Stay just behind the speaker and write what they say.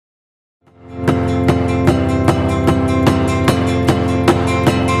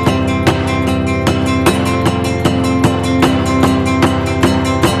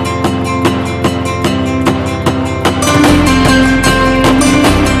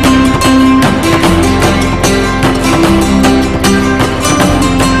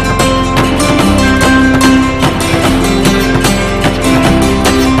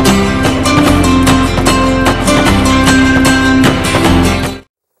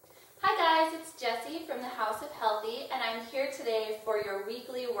Coffee, and I'm here today for your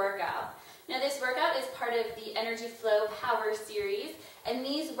weekly workout. Now this workout is part of the Energy Flow Power Series, and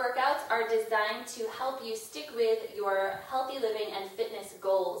these workouts are designed to help you stick with your healthy living and fitness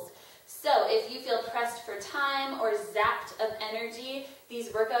goals. So if you feel pressed for time or zapped of energy, these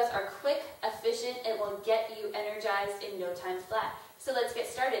workouts are quick, efficient, and will get you energized in no time flat. So let's get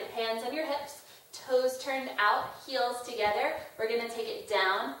started. Hands on your hips, toes turned out, heels together. We're going to take it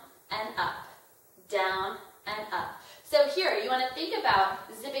down and up, down and up. So here, you want to think about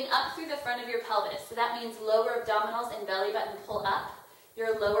zipping up through the front of your pelvis. So that means lower abdominals and belly button pull up.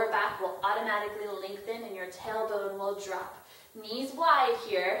 Your lower back will automatically lengthen and your tailbone will drop. Knees wide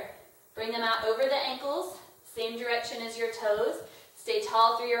here. Bring them out over the ankles, same direction as your toes. Stay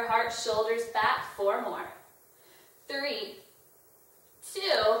tall through your heart, shoulders back. 4 more. 3, 2,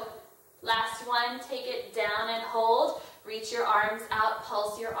 last one, take it down and hold. Reach your arms out,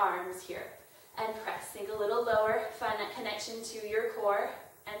 pulse your arms here. And press. Sink a little lower, find that connection to your core,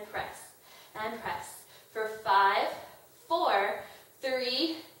 and press. And press. For 5, 4,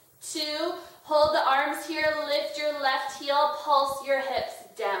 3, 2, hold the arms here, lift your left heel, pulse your hips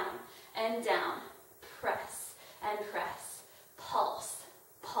down and down. Press and press. Pulse,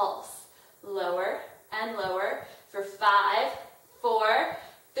 pulse. Lower and lower. For 5, 4,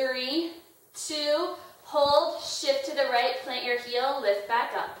 3, 2, hold, shift to the right, plant your heel, lift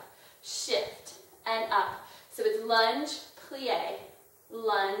back up. Shift and up. So it's lunge, plie,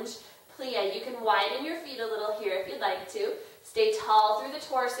 lunge, plie. You can widen your feet a little here if you'd like to. Stay tall through the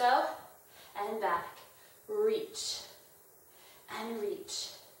torso and back. Reach and reach.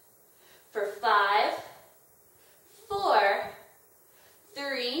 For 5, 4,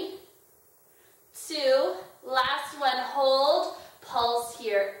 3, 2, last one, hold, pulse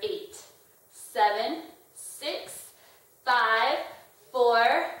here, 8, 7, 6, 5,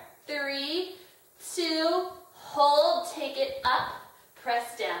 4, 3, 2, hold, take it up,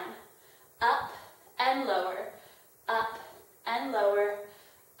 press down, up and lower, up and lower,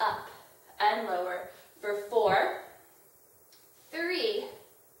 up and lower. For 4, 3,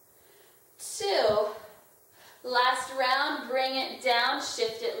 2, last round, bring it down,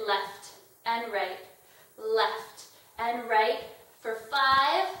 shift it left and right, left and right. For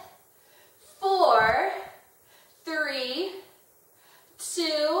 5, 4, 3,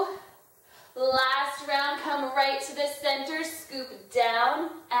 2, last round, come right to the center, scoop down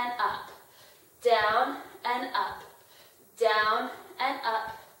and up, down and up, down and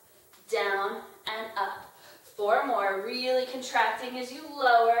up, down and up. 4 more, really contracting as you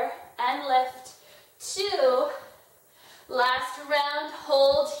lower and lift. 2, last round,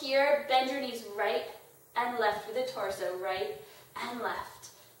 hold here, bend your knees right and left with the torso, right and left.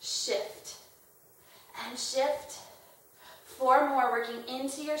 Shift and shift. 4 more, working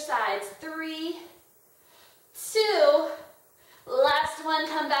into your sides. 3, 2, last one,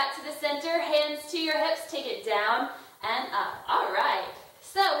 come back to the center, hands to your hips, take it down and up. All right,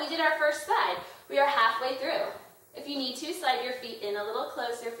 so we did our first side. We are halfway through. If you need to, slide your feet in a little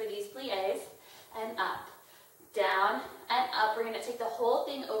closer for these plies, and up, down and up. We're going to take the whole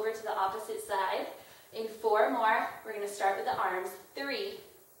thing over to the opposite side. In 4 more, we're going to start with the arms. 3,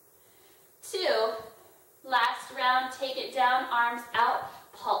 2, last round, take it down, arms out,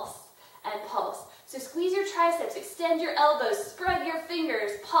 pulse and pulse. So squeeze your triceps, extend your elbows, spread your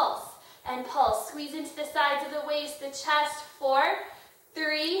fingers, pulse and pulse. Squeeze into the sides of the waist, the chest. 4,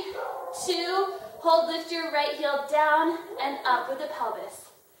 3, 2, hold, lift your right heel down and up with the pelvis.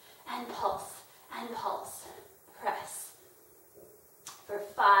 And pulse and pulse. Press. For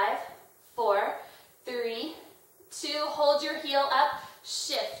 5, 4, 3, 2, hold your heel up,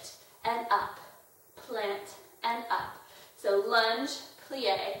 shift and up. Plant and up. So lunge,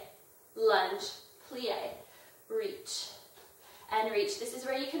 plie, reach and reach. This is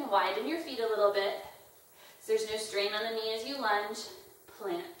where you can widen your feet a little bit so there's no strain on the knee as you lunge.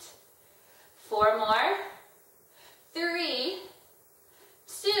 Plant. 4 more. 3,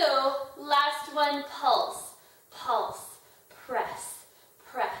 2, last one, pulse, pulse, press,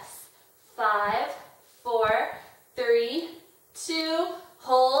 press. 5, 4, 3, 2,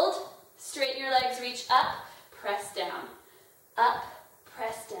 hold. Straighten your legs, reach up, press down, up,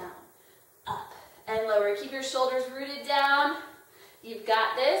 press down, up and lower. Keep your shoulders rooted down. You've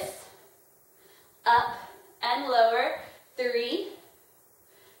got this. Up and lower. 3,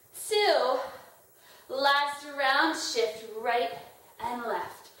 2, last round, shift right and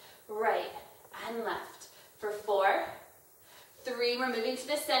left, right and left. For 4, 3, we're moving to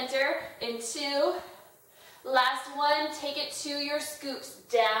the center. In 2, last one, take it to your scoops,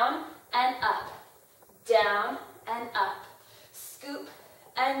 down and up, down and up. Scoop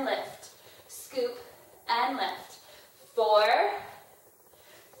and lift, scoop and lift. 4,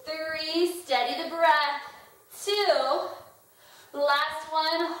 3, steady the breath, 2, last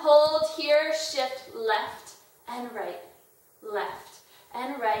one, hold here, shift left and right, left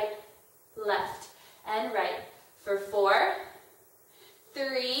and right, left and right, for 4,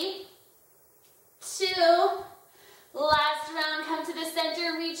 3, 2, last round, come to the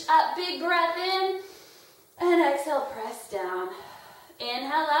center, reach up, big breath in, and exhale, press down.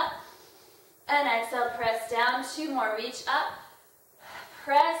 Inhale up, and exhale, press down. 2 more, reach up,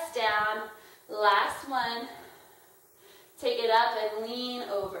 press down. Last one. Take it up and lean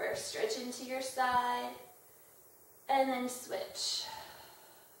over. Stretch into your side, and then switch.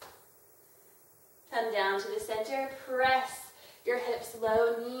 Come down to the center, press your hips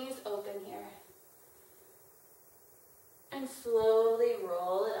low, knees open here. And slowly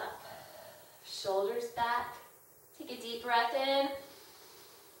roll it up. Shoulders back. Take a deep breath in.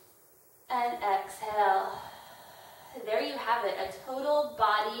 And exhale. There you have it, a total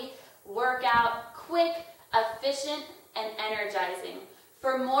body workout, quick, efficient, and energizing.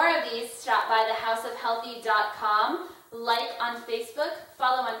 For more of these, stop by thehouseofhealthy.com, like on Facebook,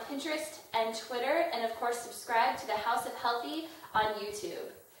 follow on Pinterest and Twitter, and of course subscribe to the House of Healthy on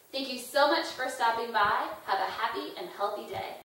YouTube. Thank you so much for stopping by. Have a happy and healthy day.